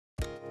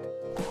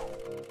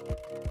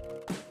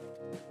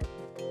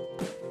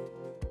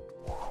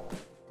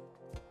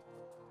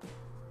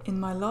In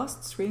my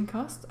last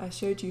screencast, I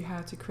showed you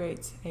how to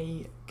create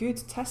a good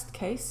test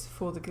case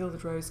for the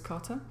Gilded Rose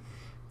kata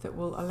that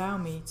will allow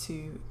me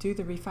to do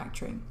the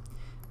refactoring.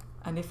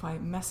 And if I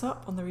mess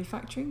up on the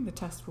refactoring, the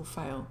test will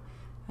fail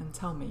and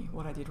tell me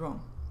what I did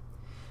wrong.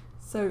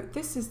 So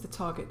this is the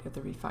target of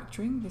the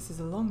refactoring. This is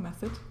a long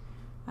method,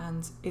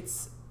 and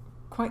it's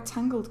quite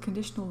tangled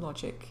conditional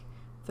logic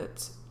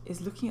that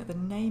is looking at the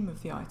name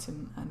of the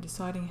item and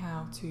deciding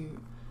how to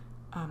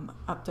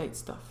update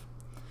stuff.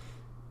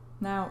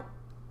 Now,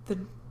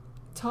 the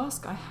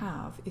task I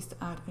have is to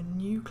add a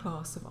new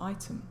class of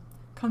item,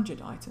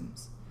 conjured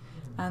items,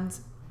 and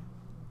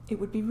it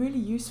would be really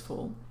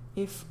useful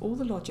if all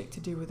the logic to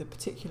do with a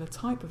particular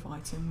type of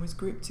item was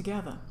grouped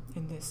together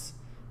in this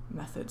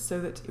method so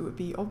that it would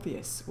be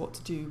obvious what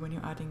to do when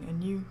you're adding a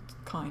new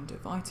kind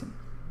of item.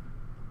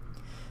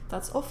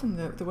 That's often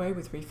the way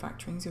with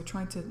refactorings. You're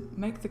trying to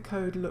make the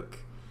code look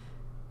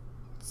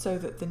so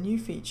that the new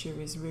feature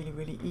is really,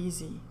 really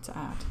easy to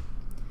add.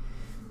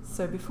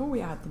 So before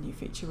we add the new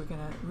feature, we're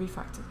going to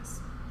refactor this.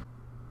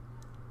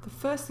 The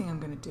first thing I'm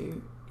going to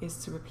do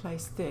is to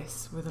replace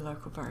this with a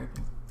local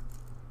variable.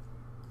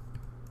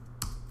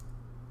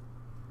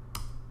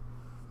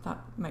 That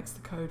makes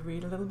the code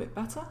read a little bit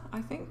better,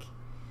 I think.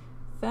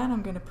 Then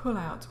I'm going to pull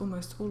out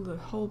almost the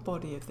whole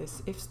body of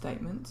this if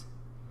statement,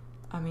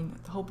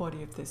 the whole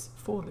body of this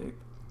for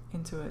loop,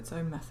 into its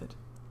own method.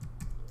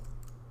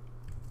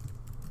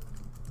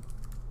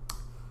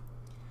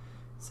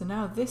 So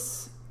now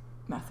this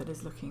method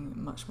is looking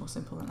much more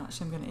simple, and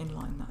actually I'm going to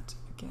inline that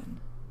again.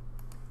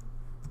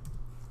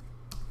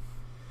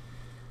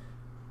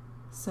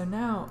 So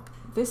now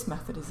this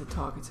method is the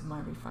target of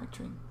my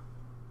refactoring.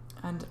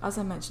 And as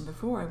I mentioned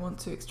before, I want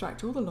to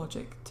extract all the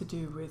logic to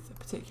do with a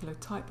particular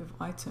type of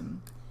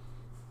item,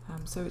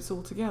 so it's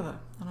all together.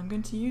 And I'm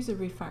going to use a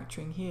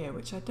refactoring here,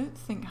 which I don't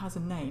think has a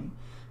name,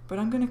 but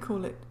I'm going to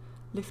call it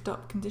lift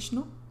up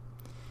conditional.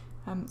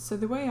 So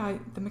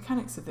the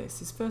mechanics of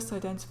this is first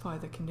identify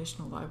the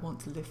conditional that I want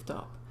to lift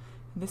up.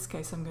 In this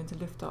case, I'm going to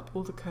lift up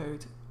all the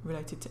code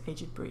related to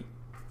aged brie.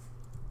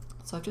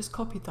 So I've just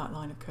copied that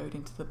line of code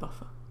into the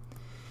buffer.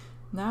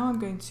 Now I'm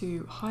going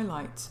to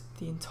highlight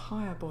the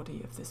entire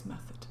body of this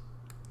method.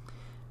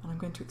 And I'm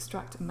going to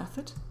extract a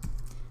method,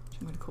 which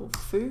I'm going to call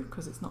foo,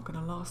 because it's not going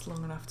to last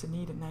long enough to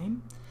need a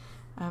name.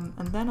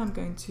 And then I'm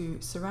going to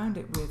surround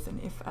it with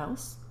an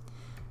if-else.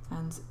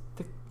 And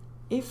the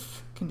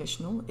if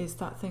conditional is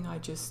that thing I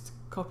just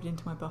copied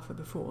into my buffer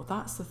before.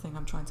 That's the thing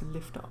I'm trying to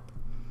lift up.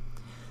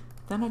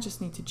 Then I just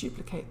need to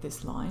duplicate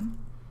this line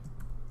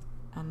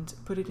and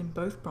put it in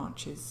both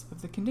branches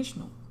of the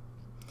conditional.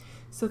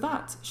 So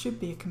that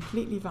should be a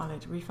completely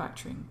valid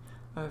refactoring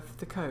of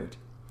the code.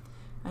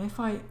 And if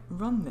I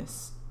run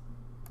this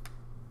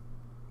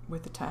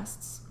with the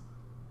tests,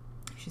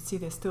 you should see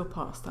they're still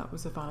passed. That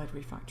was a valid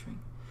refactoring.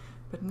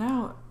 But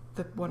now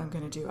what I'm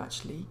going to do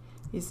actually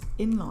is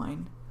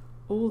inline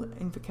all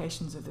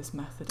invocations of this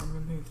method and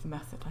remove the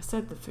method. I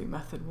said the foo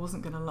method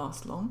wasn't going to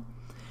last long.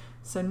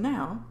 So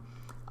now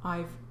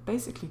I've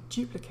basically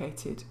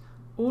duplicated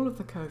all of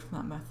the code from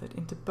that method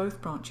into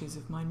both branches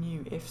of my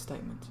new if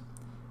statement.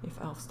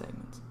 If-else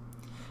statement.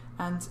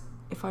 And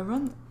if I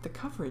run the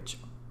coverage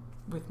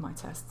with my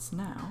tests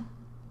now,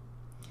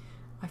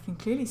 I can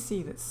clearly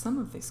see that some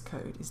of this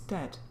code is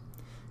dead.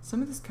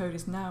 Some of this code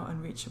is now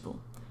unreachable.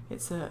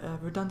 It's a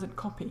redundant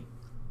copy.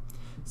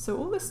 So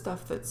all this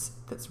stuff that's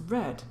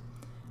red,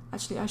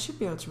 actually I should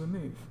be able to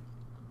remove.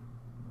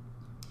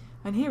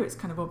 And here it's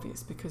kind of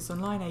obvious, because on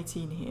line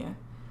 18 here,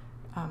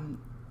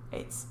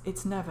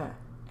 it's never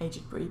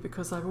aged brie,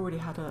 because I've already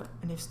had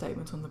an if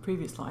statement on the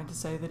previous line to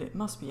say that it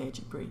must be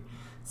aged brie.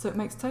 So it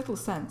makes total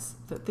sense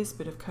that this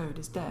bit of code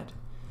is dead.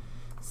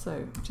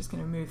 So I'm just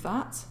going to remove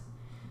that,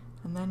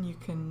 and then you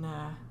can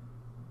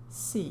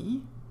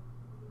see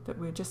that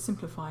we're just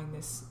simplifying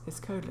this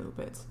code a little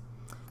bit.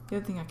 The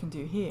other thing I can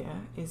do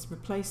here is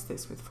replace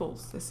this with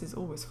false. This is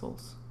always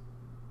false.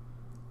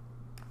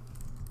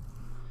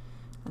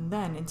 And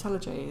then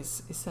IntelliJ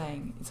is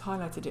saying, it's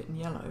highlighted it in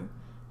yellow,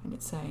 and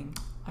it's saying,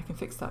 I can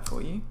fix that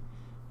for you.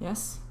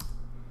 Yes,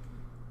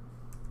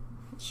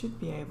 it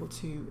should be able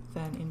to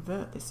then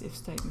invert this if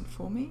statement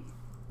for me,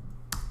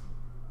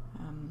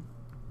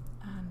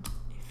 and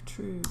if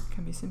true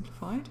can be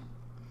simplified.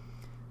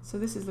 So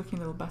this is looking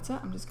a little better.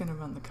 I'm just going to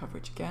run the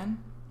coverage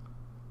again,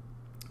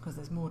 because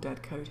there's more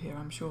dead code here,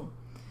 I'm sure.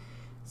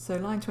 So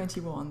line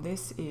 21,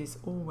 this is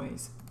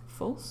always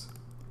false,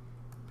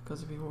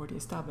 because we've already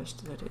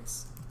established that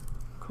it's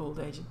called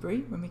aged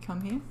brie when we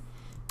come here,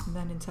 and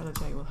then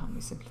IntelliJ will help me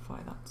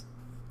simplify that.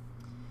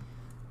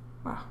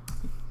 Wow,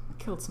 we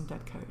killed some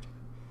dead code.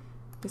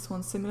 This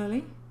one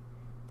similarly,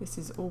 this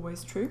is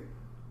always true,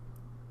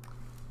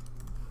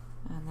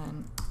 and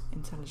then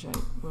IntelliJ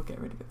will get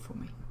rid of it for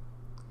me.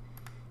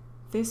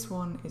 This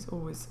one is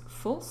always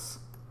false,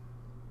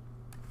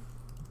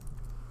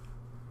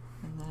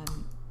 and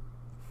then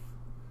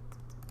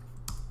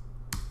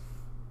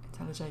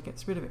IntelliJ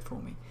gets rid of it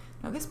for me.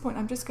 Now at this point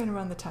I'm just going to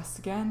run the tests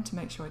again to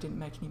make sure I didn't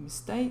make any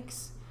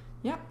mistakes.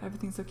 Yep,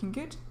 everything's looking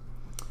good.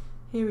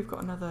 Here we've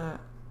got another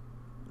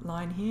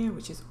line here,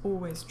 which is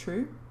always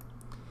true.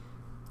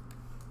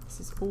 This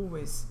is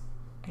always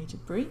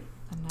aged Brie,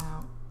 and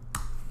now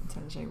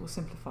IntelliJ will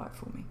simplify it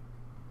for me.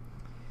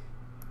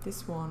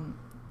 This one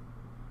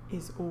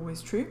is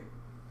always true.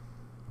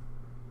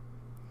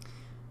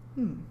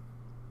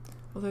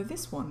 Although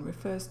this one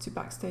refers to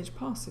backstage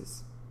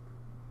passes.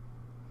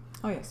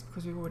 Oh yes,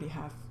 because we already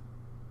have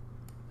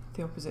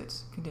the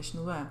opposite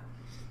conditional there.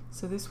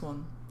 So this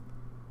one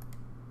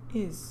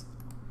is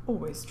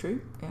always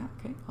true. Yeah,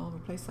 okay, I'll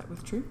replace that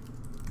with true.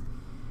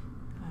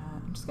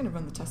 I'm just going to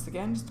run the test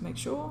again just to make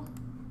sure.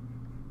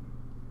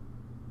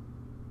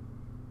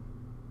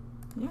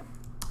 Yeah,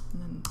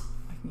 and then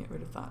I can get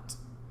rid of that.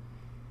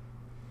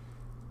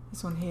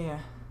 This one here,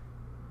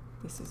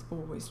 this is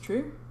always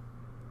true.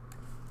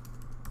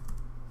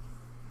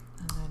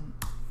 And then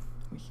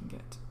we can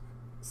get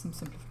some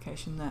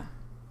simplification there.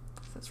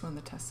 So let's run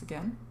the tests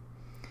again.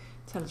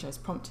 IntelliJ is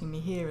prompting me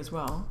here as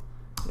well,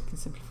 so it can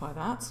simplify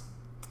that.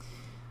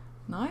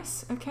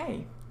 Nice,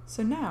 okay.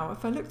 So now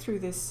if I look through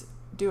this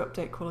do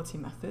update quality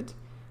method,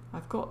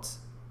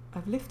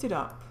 I've lifted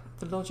up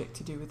the logic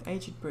to do with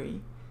aged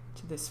Brie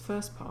to this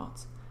first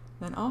part.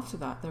 Then after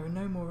that there are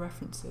no more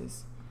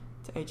references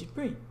to aged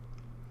Brie.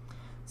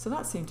 So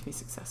that seemed to be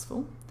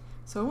successful.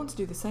 So I want to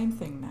do the same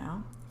thing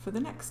now for the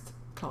next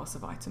class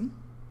of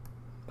item,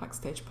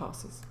 backstage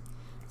passes.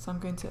 So I'm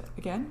going to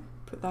again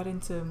put that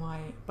into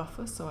my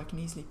buffer so I can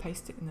easily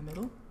paste it in the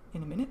middle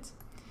in a minute.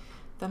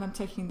 Then I'm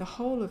taking the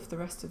whole of the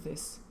rest of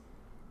this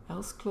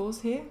else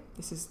clause here.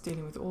 This is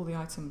dealing with all the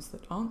items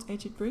that aren't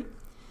aged Brie,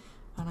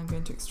 and I'm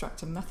going to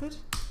extract a method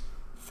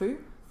foo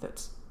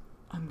that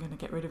I'm going to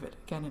get rid of it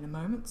again in a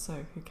moment,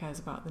 so who cares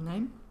about the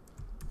name.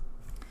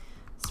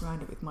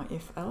 Surround it with my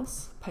if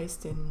else,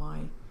 paste in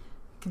my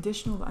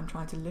conditional that I'm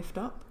trying to lift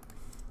up.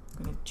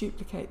 I'm going to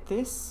duplicate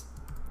this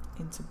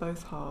into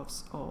both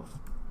halves of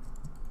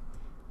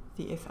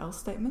the if else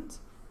statement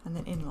and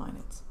then inline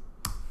it.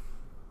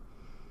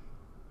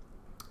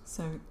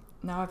 So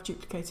now I've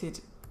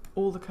duplicated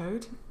all the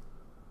code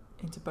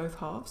into both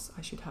halves.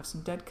 I should have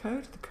some dead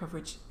code. The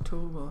coverage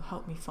tool will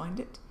help me find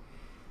it.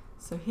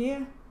 So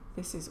here,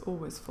 this is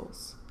always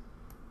false.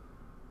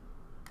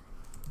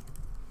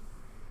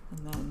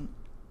 And then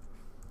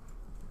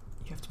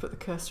you have to put the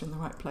cursor in the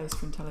right place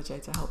for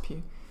IntelliJ to help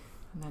you,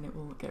 and then it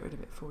will get rid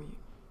of it for you.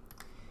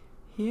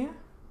 Here,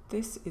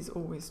 this is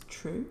always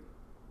true.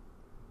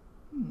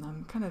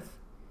 I'm kind of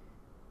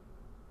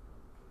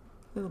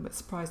a little bit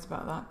surprised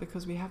about that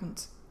because we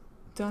haven't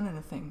done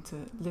anything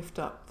to lift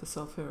up the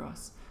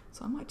sulfuros.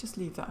 So I might just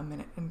leave that a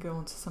minute and go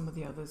on to some of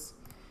the others.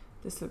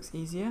 This looks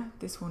easier.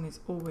 This one is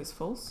always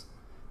false.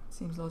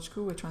 Seems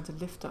logical. We're trying to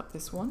lift up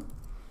this one,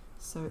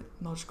 so it's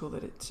logical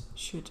that it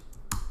should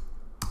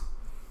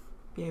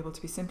be able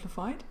to be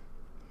simplified.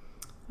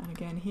 And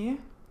again here,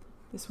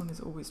 this one is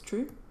always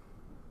true.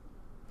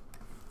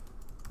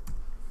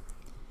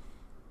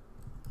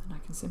 And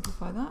I can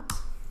simplify that.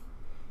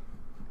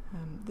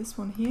 This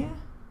one here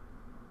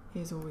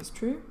is always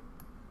true.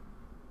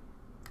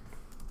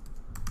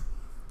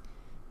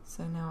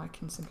 So now I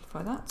can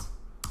simplify that.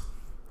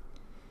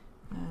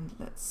 And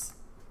let's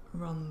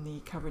run the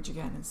coverage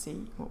again and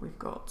see what we've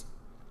got.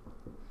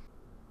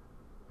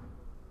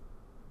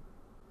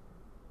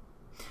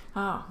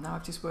 Now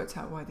I've just worked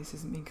out why this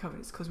isn't being covered.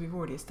 It's because we've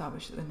already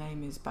established that the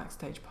name is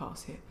backstage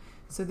pass here.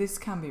 So this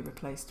can be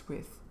replaced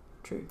with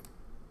true.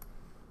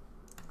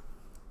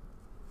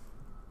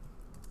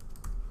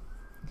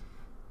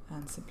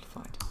 And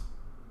simplified.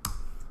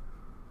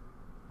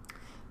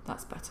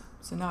 That's better.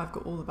 So now I've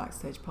got all the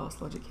backstage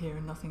pass logic here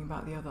and nothing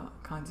about the other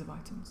kinds of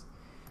items.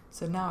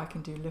 So now I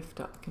can do lift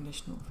up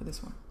conditional for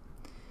this one.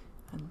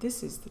 And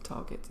this is the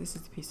target. This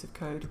is the piece of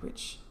code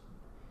which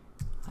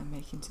I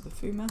make into the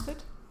foo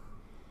method.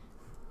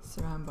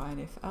 Surround by an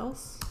if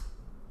else.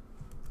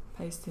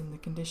 Paste in the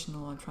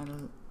conditional I'm trying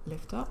to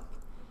lift up.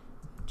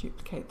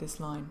 Duplicate this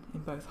line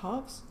in both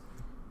halves.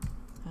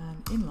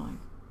 And inline.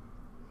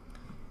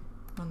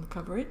 Run the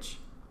coverage.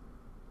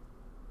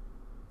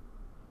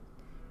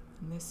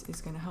 And this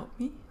is going to help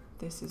me.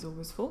 This is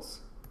always false.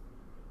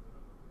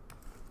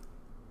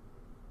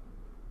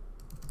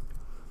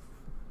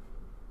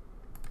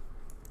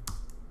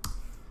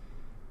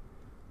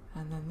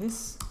 And then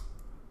this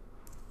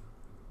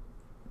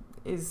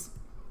is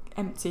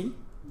empty,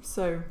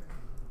 so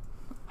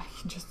I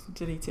can just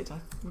delete it. I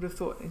would have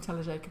thought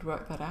IntelliJ could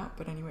work that out,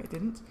 but anyway it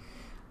didn't.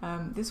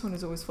 This one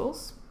is always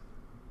false.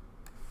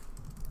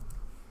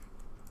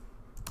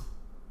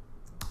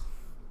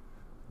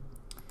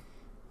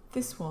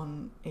 This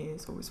one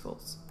is always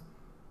false.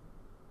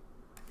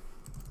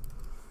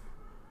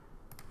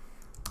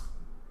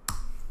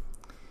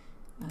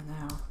 And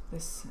now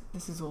this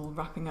is all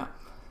wrapping up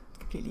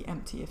completely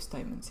empty if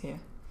statements here.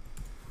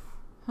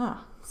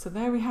 So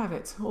there we have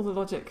it. All the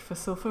logic for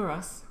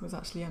sulfuros was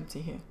actually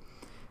empty here.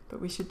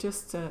 But we should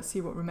just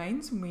see what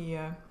remains when we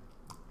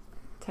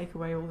take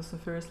away all the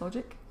sulfuros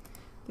logic.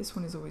 This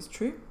one is always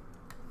true.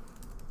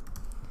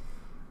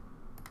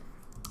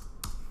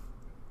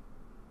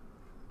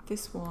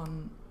 This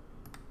one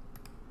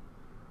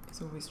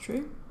is always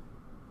true.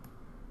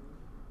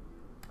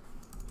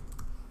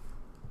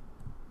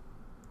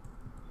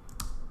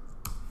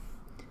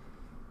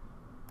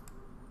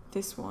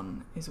 this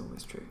one is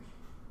always true.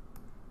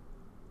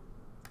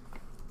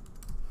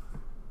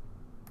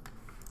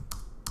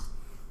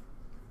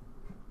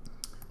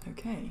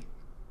 Okay,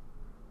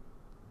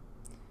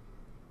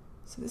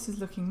 so this is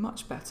looking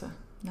much better.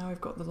 Now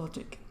we've got the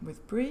logic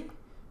with Brie,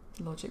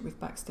 the logic with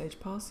backstage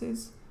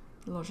passes,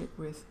 the logic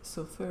with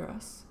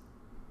sulfurous,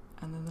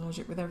 and then the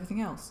logic with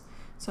everything else.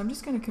 So I'm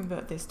just going to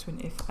convert this to an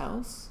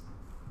if-else,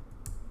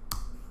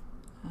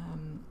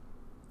 and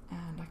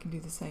I can do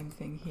the same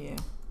thing here.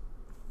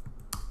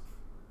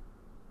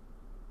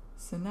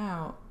 So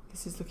now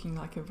this is looking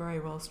like a very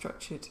well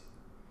structured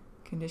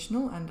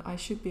conditional, and I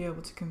should be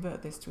able to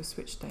convert this to a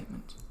switch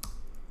statement,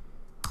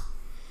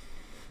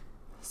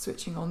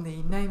 switching on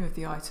the name of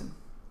the item.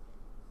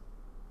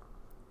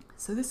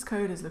 So this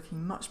code is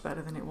looking much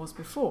better than it was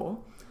before,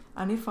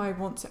 and if I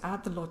want to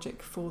add the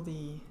logic for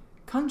the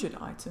conjured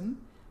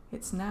item,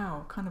 it's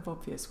now kind of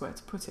obvious where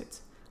to put it.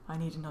 I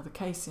need another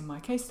case in my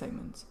case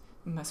statement,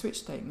 in my switch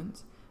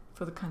statement,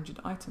 for the conjured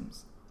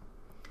items.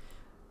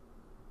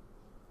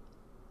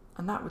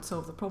 And that would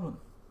solve the problem.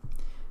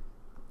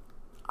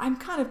 I'm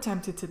kind of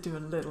tempted to do a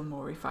little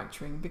more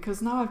refactoring,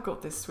 because now I've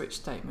got this switch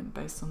statement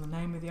based on the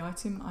name of the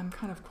item. I'm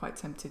kind of quite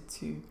tempted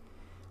to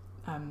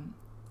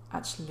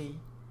actually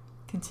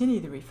continue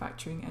the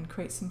refactoring and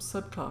create some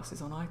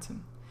subclasses on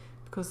item,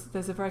 because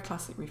there's a very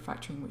classic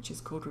refactoring which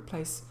is called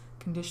replace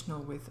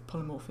conditional with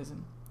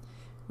polymorphism,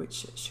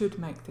 which should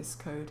make this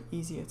code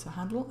easier to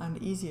handle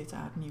and easier to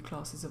add new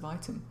classes of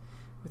item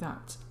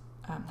without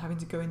having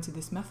to go into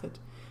this method.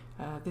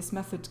 This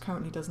method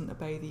currently doesn't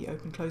obey the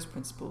open-close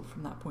principle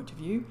from that point of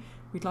view.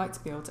 We'd like to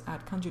be able to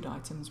add conjured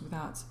items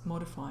without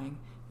modifying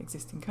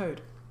existing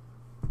code.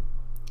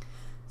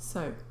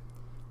 So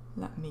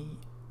let me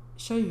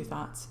show you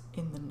that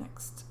in the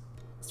next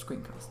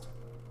screencast.